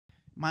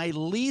My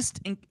least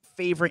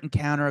favorite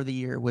encounter of the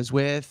year was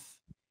with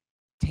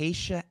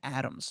Tayshia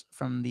Adams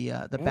from the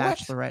What?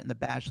 Bachelorette and The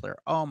Bachelor.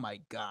 Oh my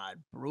God,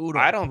 I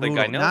brutal, don't think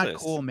I brutal, know not this.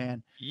 cool,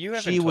 man. You She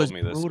haven't told was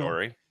me this brutal.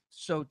 story.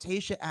 So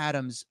Tayshia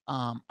Adams,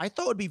 I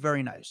thought would be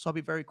very nice. So it'll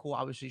be very cool.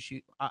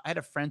 Obviously, I had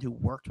a friend who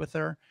worked with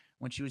her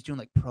when she was doing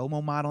like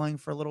promo modeling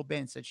for a little bit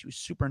and said she was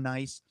super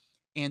nice.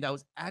 And I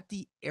was at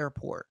the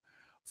airport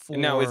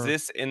Now, is for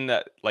this in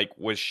the like,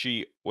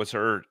 was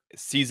her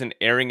season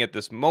airing at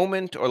this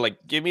moment? Or, like,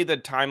 give me the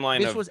timeline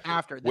this of was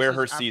after. This where was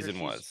her after season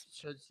was.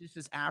 this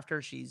is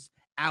after she's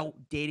out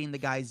dating the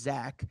guy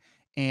Zach,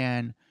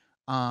 and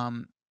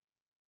um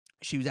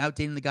she was out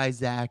dating the guy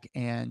Zach,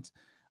 and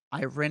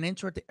I ran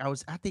into her. I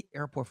was at the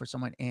airport for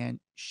someone, and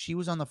she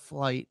was on the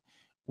flight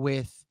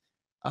with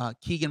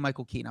Keegan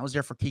Michael Key. And I was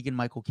there for Keegan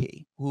Michael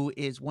Key, who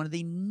is one of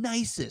the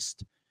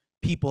nicest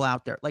people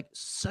out there. Like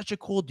such a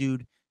cool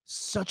dude,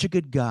 such a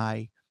good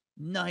guy,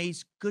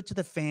 nice, good to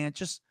the fans,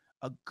 just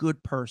a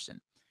good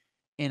person.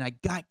 And I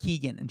got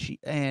Keegan,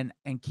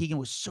 and Keegan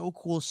was so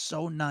cool,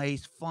 so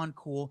nice, fun,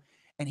 cool.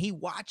 And he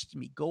watched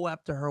me go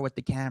up to her with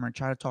the camera and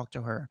try to talk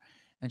to her,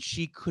 and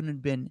she could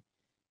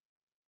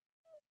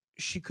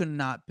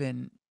not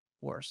been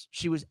worse.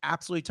 She was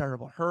absolutely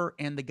terrible. Her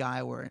and the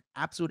guy were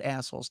absolute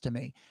assholes to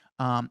me.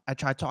 I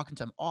tried talking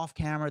to them off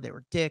camera. They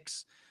were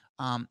dicks.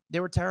 They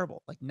were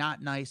terrible, like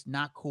not nice,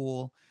 not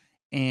cool.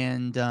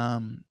 And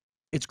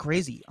it's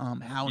crazy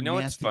how You know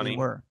what's nasty they funny?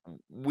 were.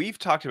 We've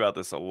talked about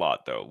this a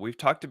lot, though. We've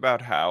talked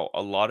about how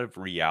a lot of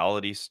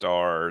reality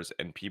stars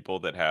and people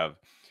that have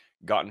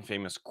gotten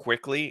famous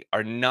quickly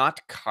are not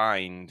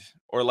kind,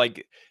 or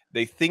like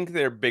they think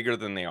they're bigger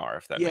than they are,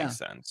 if that Yeah. makes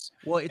sense.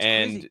 Well, it's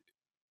And crazy.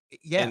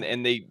 Yeah.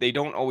 they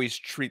don't always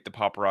treat the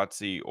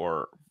paparazzi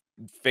or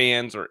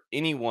fans or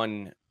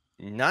anyone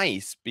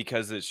nice,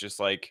 because it's just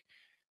like,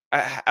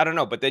 I don't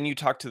know. But then you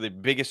talk to the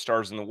biggest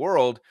stars in the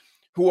world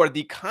who are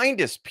the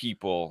kindest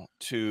people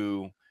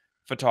to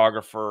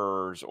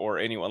photographers or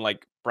anyone,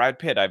 like Brad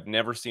Pitt. I've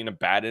never seen a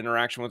bad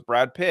interaction with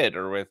Brad Pitt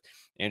or with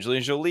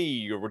Angelina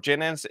Jolie or with Jen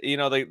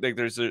Aniston.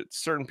 There's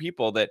certain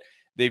people that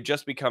they've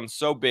just become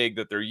so big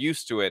that they're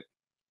used to it,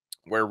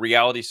 where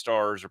reality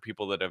stars or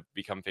people that have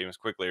become famous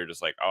quickly are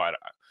just like, oh,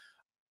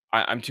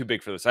 I'm too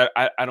big for this.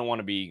 I don't want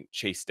to be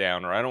chased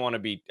down, or I don't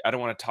want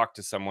to talk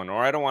to someone,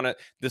 or I don't want to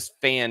this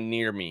fan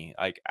near me.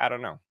 Like, I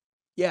don't know.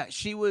 Yeah,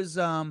 she was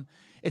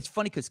it's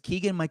funny because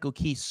Keegan Michael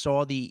Key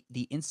saw the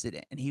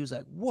incident and he was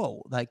like,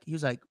 "Whoa." Like he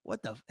was like,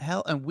 "What the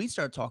hell?" And we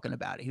started talking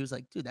about it. He was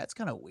like, "Dude, that's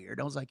kind of weird."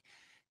 I was like,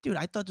 "Dude,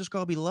 I thought this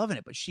girl would be loving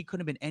it, but she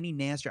couldn't have been any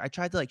nastier." I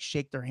tried to like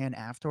shake their hand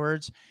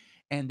afterwards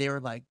and they were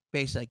like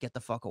basically like, get the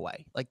fuck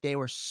away. Like they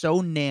were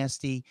so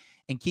nasty.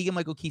 And Keegan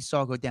Michael Key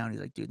saw it go down.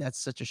 He's like, "Dude, that's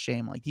such a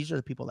shame. Like these are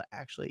the people that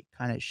actually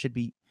kind of should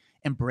be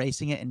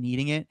embracing it and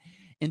needing it."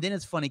 And then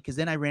it's funny because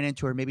then I ran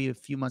into her maybe a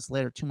few months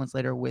later, 2 months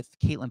later with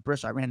Caitlin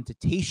Bristow. I ran into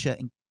Tayshia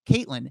and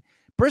Caitlin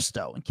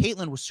Bristow, and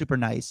Caitlin was super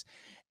nice.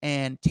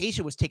 And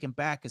Tayshia was taken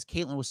back because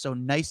Caitlin was so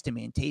nice to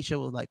me, and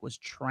Tayshia was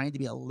trying to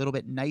be a little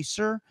bit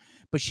nicer,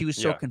 but she was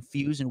so Yeah.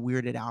 confused and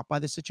weirded out by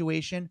the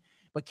situation.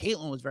 But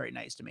Caitlin was very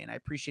nice to me, and I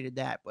appreciated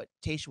that. But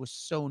Tayshia was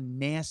so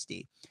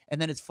nasty. And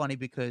then it's funny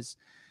because,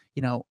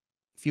 a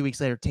few weeks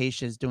later,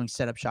 Tayshia is doing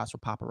setup shots for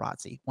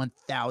paparazzi.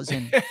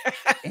 1,000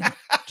 in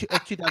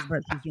 2000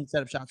 birds, she's doing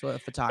setup shots with a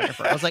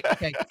photographer. I was like,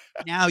 okay,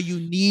 now you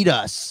need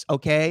us,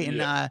 okay? And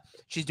Yeah.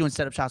 she's doing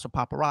setup shots with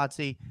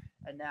paparazzi,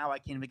 and now I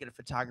can't even get a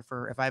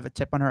photographer. If I have a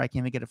tip on her, I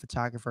can't even get a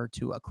photographer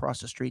to cross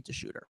the street to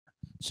shoot her.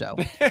 So,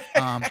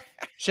 um,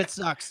 shit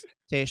sucks,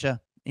 Tasha.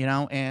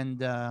 And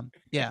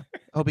yeah, I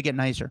hope you get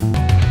nicer.